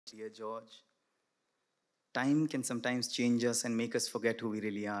Dear George, time can sometimes change us and make us forget who we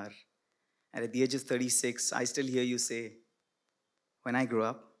really are. And at the age of 36, I still hear you say, when I grow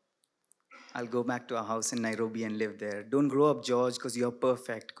up, I'll go back to our house in Nairobi and live there. Don't grow up, George, because you're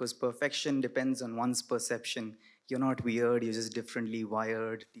perfect, because perfection depends on one's perception. You're not weird, you're just differently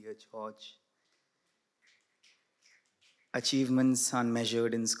wired, dear George. Achievements aren't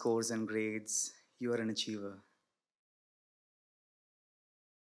measured in scores and grades. You are an achiever.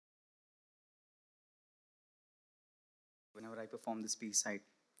 Whenever I perform this piece, I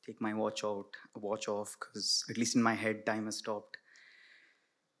take my watch off, because at least in my head, time has stopped.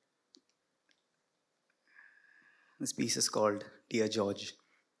 This piece is called Dear George.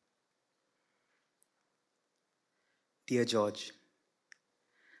 Dear George,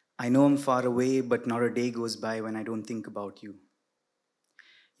 I know I'm far away, but not a day goes by when I don't think about you.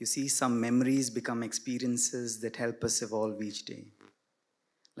 You see, some memories become experiences that help us evolve each day.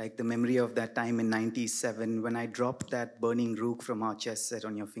 Like the memory of that time in '97 when I dropped that burning rook from our chest set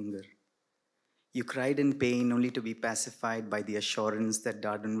on your finger. You cried in pain only to be pacified by the assurance that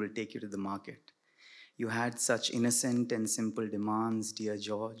Darden will take you to the market. You had such innocent and simple demands, dear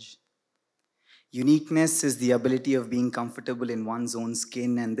George. Uniqueness is the ability of being comfortable in one's own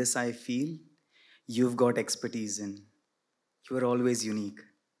skin, and this I feel you've got expertise in. You are always unique.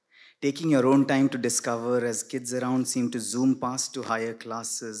 Taking your own time to discover, as kids around seem to zoom past to higher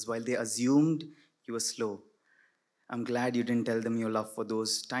classes while they assumed you were slow. I'm glad you didn't tell them your love for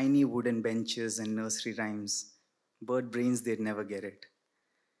those tiny wooden benches and nursery rhymes. Bird brains, they'd never get it.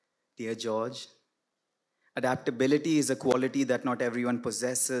 Dear George, adaptability is a quality that not everyone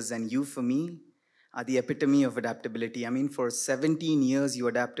possesses, and you, for me, are the epitome of adaptability. I mean, for 17 years, you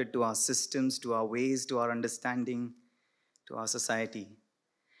adapted to our systems, to our ways, to our understanding, to our society.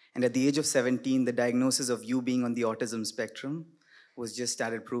 And at the age of 17, the diagnosis of you being on the autism spectrum was just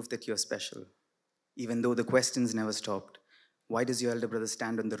added proof that you're special, even though the questions never stopped. Why does your elder brother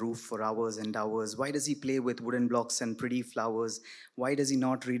stand on the roof for hours and hours? Why does he play with wooden blocks and pretty flowers? Why does he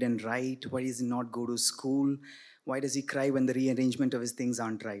not read and write? Why does he not go to school? Why does he cry when the rearrangement of his things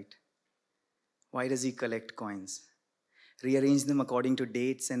aren't right? Why does he collect coins? Rearrange them according to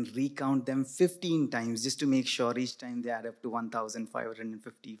dates and recount them 15 times just to make sure each time they add up to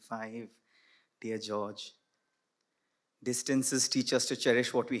 1,555. Dear George, distances teach us to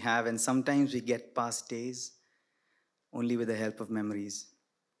cherish what we have, and sometimes we get past days only with the help of memories.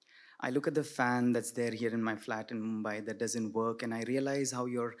 I look at the fan that's there here in my flat in Mumbai that doesn't work, and I realize how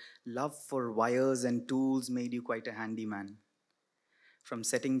your love for wires and tools made you quite a handyman. From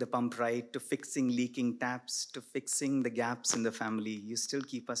setting the pump right, to fixing leaking taps, to fixing the gaps in the family, you still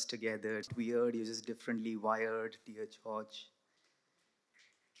keep us together. It's weird, you're just differently wired, dear George.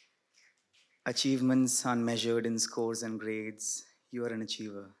 Achievements aren't measured in scores and grades. You are an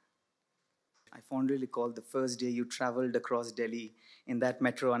achiever. I fondly recall the first day you traveled across Delhi in that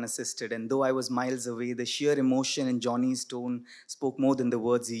metro unassisted, and though I was miles away, the sheer emotion in Johnny's tone spoke more than the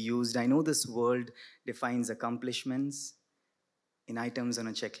words he used. I know this world defines accomplishments in items on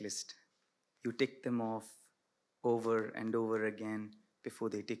a checklist. You tick them off over and over again before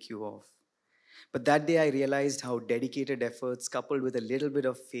they tick you off. But that day I realized how dedicated efforts coupled with a little bit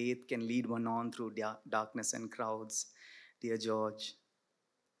of faith can lead one on through darkness and crowds. Dear George,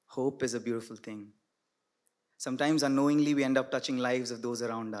 hope is a beautiful thing. Sometimes unknowingly we end up touching lives of those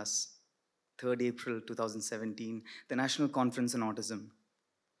around us. 3rd April 2017, the National Conference on Autism.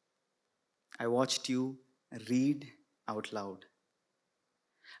 I watched you read out loud.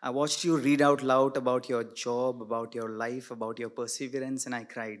 I watched you read out loud about your job, about your life, about your perseverance, and I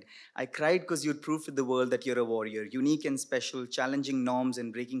cried. I cried because you'd proved to the world that you're a warrior, unique and special, challenging norms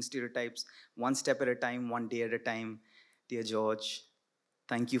and breaking stereotypes, one step at a time, one day at a time. Dear George,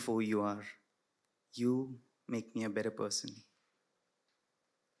 thank you for who you are. You make me a better person.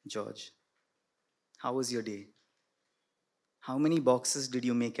 George, how was your day? How many boxes did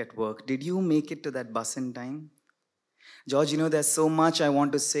you make at work? Did you make it to that bus in time? George, you know, there's so much I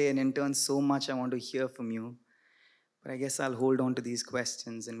want to say, and in turn, so much I want to hear from you. But I guess I'll hold on to these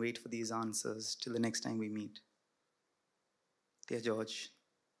questions and wait for these answers till the next time we meet. Dear George,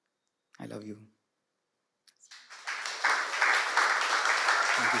 I love you.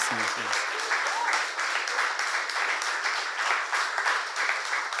 Thank you so much. Yes.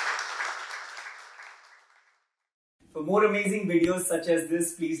 For more amazing videos such as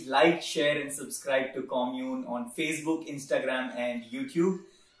this, please like, share and subscribe to Kommune on Facebook, Instagram and YouTube.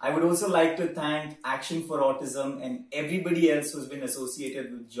 I would also like to thank Action for Autism and everybody else who's been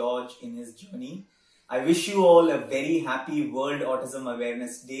associated with George in his journey. I wish you all a very happy World Autism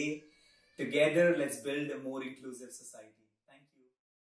Awareness Day. Together, let's build a more inclusive society.